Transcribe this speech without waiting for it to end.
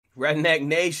Redneck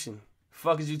Nation.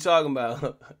 Fuck is you talking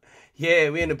about? Yeah,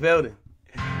 we in the building.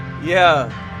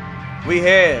 Yeah, we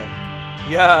here.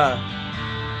 Yeah.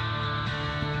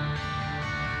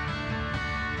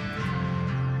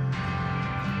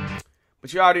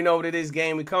 But you already know what it is,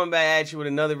 gang. We coming back at you with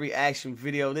another reaction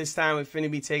video. This time we're finna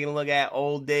be taking a look at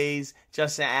Old Days,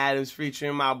 Justin Adams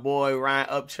featuring my boy Ryan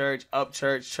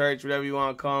Upchurch, Church, whatever you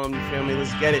want to call him. You feel me?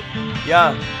 Let's get it.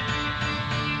 Yeah.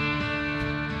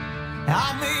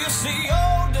 I miss the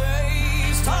old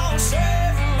days, tall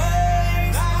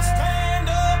Chevrolet, stand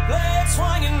up, legs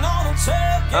swinging on a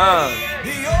tailgate.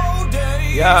 The old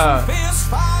days, yeah. Fist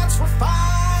fights were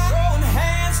fine, throwing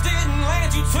hands didn't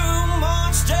land you too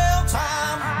much jail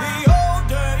time. The old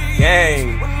days,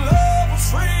 gang. When love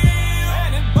was real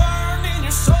and it burned in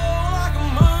your soul like a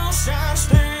moonshine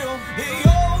steel.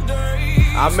 The old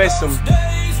days, I miss them.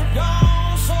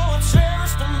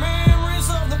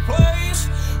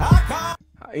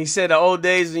 He said the old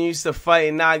days when you used to fight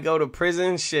and not go to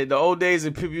prison. Shit, the old days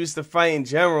when people used to fight in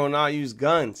general and not use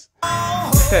guns.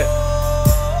 What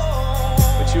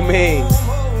you mean?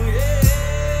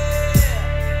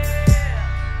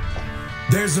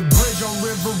 There's a bridge on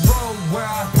River Road where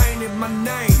I painted my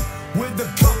name with a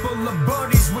couple of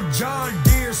buddies with John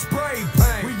Deere spray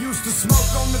paint. We used to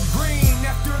smoke on the green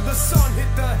after the sun hit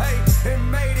the hay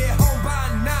and made it home by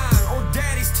 9 or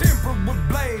daddy's temper would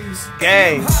blaze.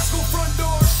 Gang. High school front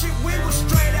door shit, we were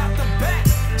straight out the back,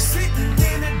 sitting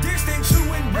in a distance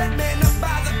chewing red man up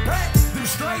by the back. Them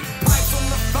straight pipes on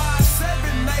the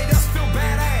 5-7 made us feel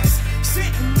badass,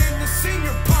 sitting in the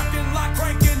senior parking lot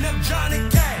cranking up Johnny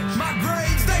Cash. My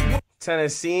grades, they were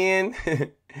Tennessean.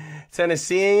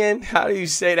 Tennessean? How do you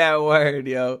say that word,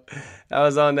 yo? That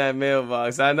was on that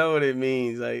mailbox. I know what it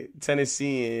means, like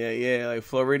Tennessean, yeah, like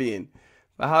Floridian.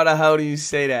 But how the hell do you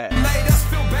say that?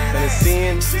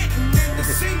 Tennessean? Sitting in the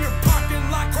senior parking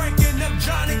lot cranking up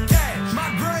Johnny Cash. My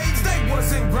grades, they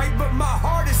wasn't great, but my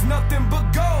heart is nothing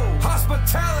but gold.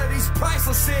 Hospitality's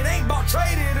priceless, it ain't bought,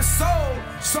 traded, or sold.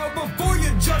 So before you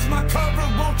judge my cover,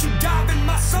 won't you dive in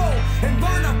my soul and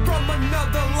learn up from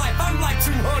another life? I'm like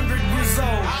 200 years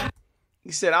old.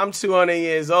 He said, I'm 200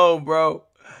 years old, bro.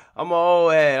 I'm an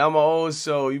old head. I'm an old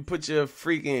soul. You put your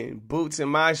freaking boots in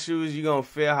my shoes, you gonna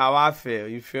feel how I feel.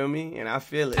 You feel me? And I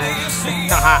feel it. The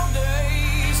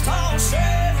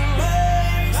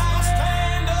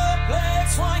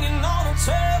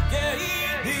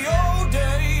old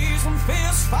days when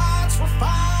fist fights were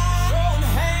fine, throwing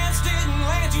hands didn't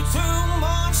land you too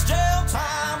much jail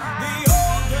time. The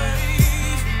old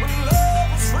days when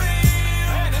love was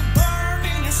real and it burned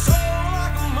in your soul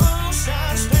like a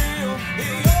moonshine steel. The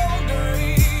old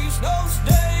days, those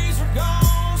days are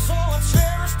gone, so I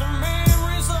cherish the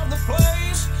memories of the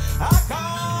place I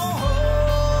call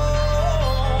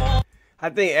home. I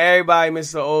think everybody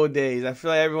misses the old days. I feel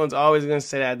like everyone's always gonna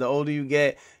say that. The older you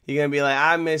get, you're going to be like,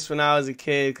 I miss when I was a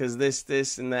kid because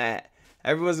this, and that.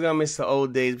 Everyone's going to miss the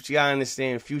old days, but you got to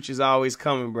understand, future's always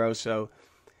coming, bro. So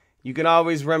you can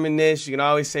always reminisce. You can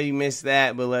always say you miss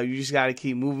that, but like, you just got to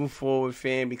keep moving forward,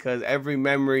 fam, because every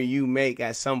memory you make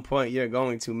at some point, you're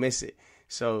going to miss it.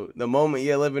 So the moment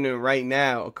you're living in right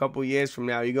now, a couple years from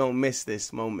now, you're going to miss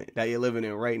this moment that you're living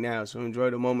in right now. So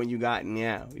enjoy the moment you got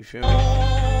now. You feel me?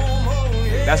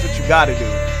 That's what you got to do.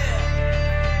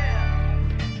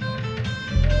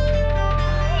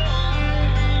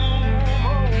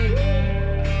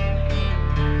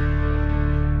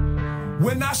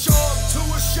 When I show up to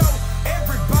a show,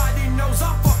 everybody knows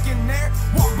I'm fucking there.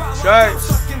 Walk by like I'm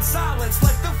stuck in silence,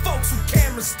 like the folks who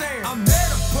camera stare. I'm there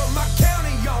to put my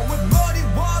county on with muddy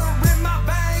water in my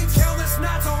veins. Countless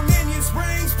nights on Indian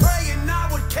Springs, praying I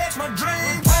would catch my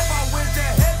dream. If I went to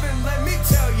heaven, let me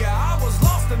tell ya, I was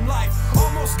lost in life.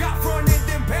 Almost got fronted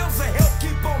them pounds to help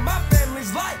keep on my family's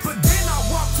life. But then I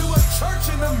walked to a church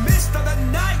in the midst of the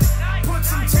night, put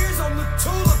some tears on the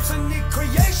tulips and the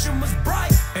creation was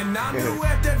bright. And I knew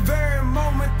at that very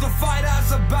moment the fight I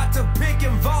was about to pick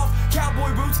involved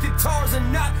cowboy boots, guitars,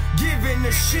 and not giving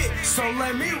a shit. So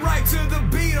let me right to the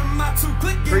beat of my two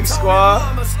clicking Freak Squad.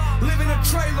 mamas. Live in a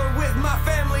trailer with my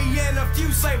family and a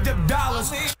few saved up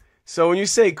dollars. So when you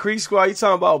say Creek Squad, you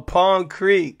talking about Pond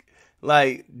Creek.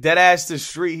 Like, dead ass the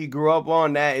street he grew up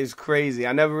on, that is crazy.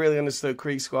 I never really understood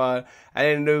Creek Squad. I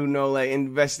didn't do no, like,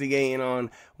 investigating on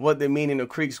what the meaning of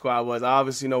Creek Squad was. I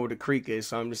obviously know what the creek is,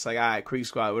 so I'm just like, all right, Creek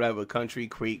Squad, whatever, country,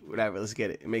 creek, whatever, let's get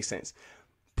it. It makes sense.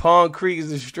 Pond Creek is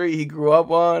the street he grew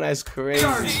up on? That's crazy.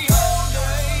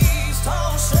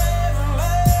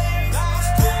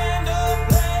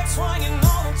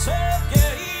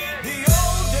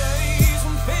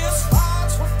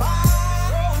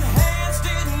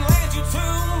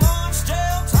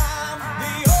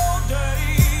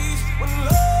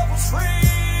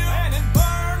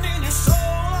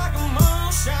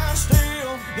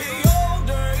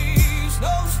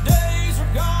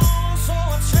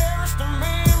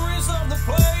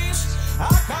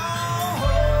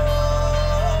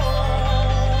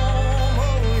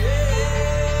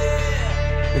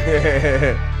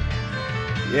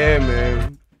 Yeah,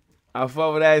 man. I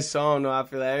fuck with that song though. I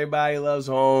feel like everybody loves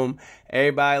home.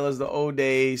 Everybody loves the old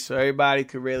days. So everybody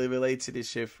could really relate to this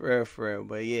shit for real, for real.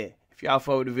 But yeah, if y'all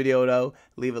fuck with the video though,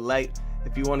 leave a like.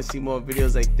 If you want to see more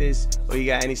videos like this, or you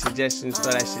got any suggestions,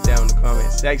 throw that shit down in the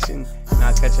comment section. And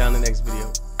I'll catch y'all in the next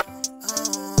video.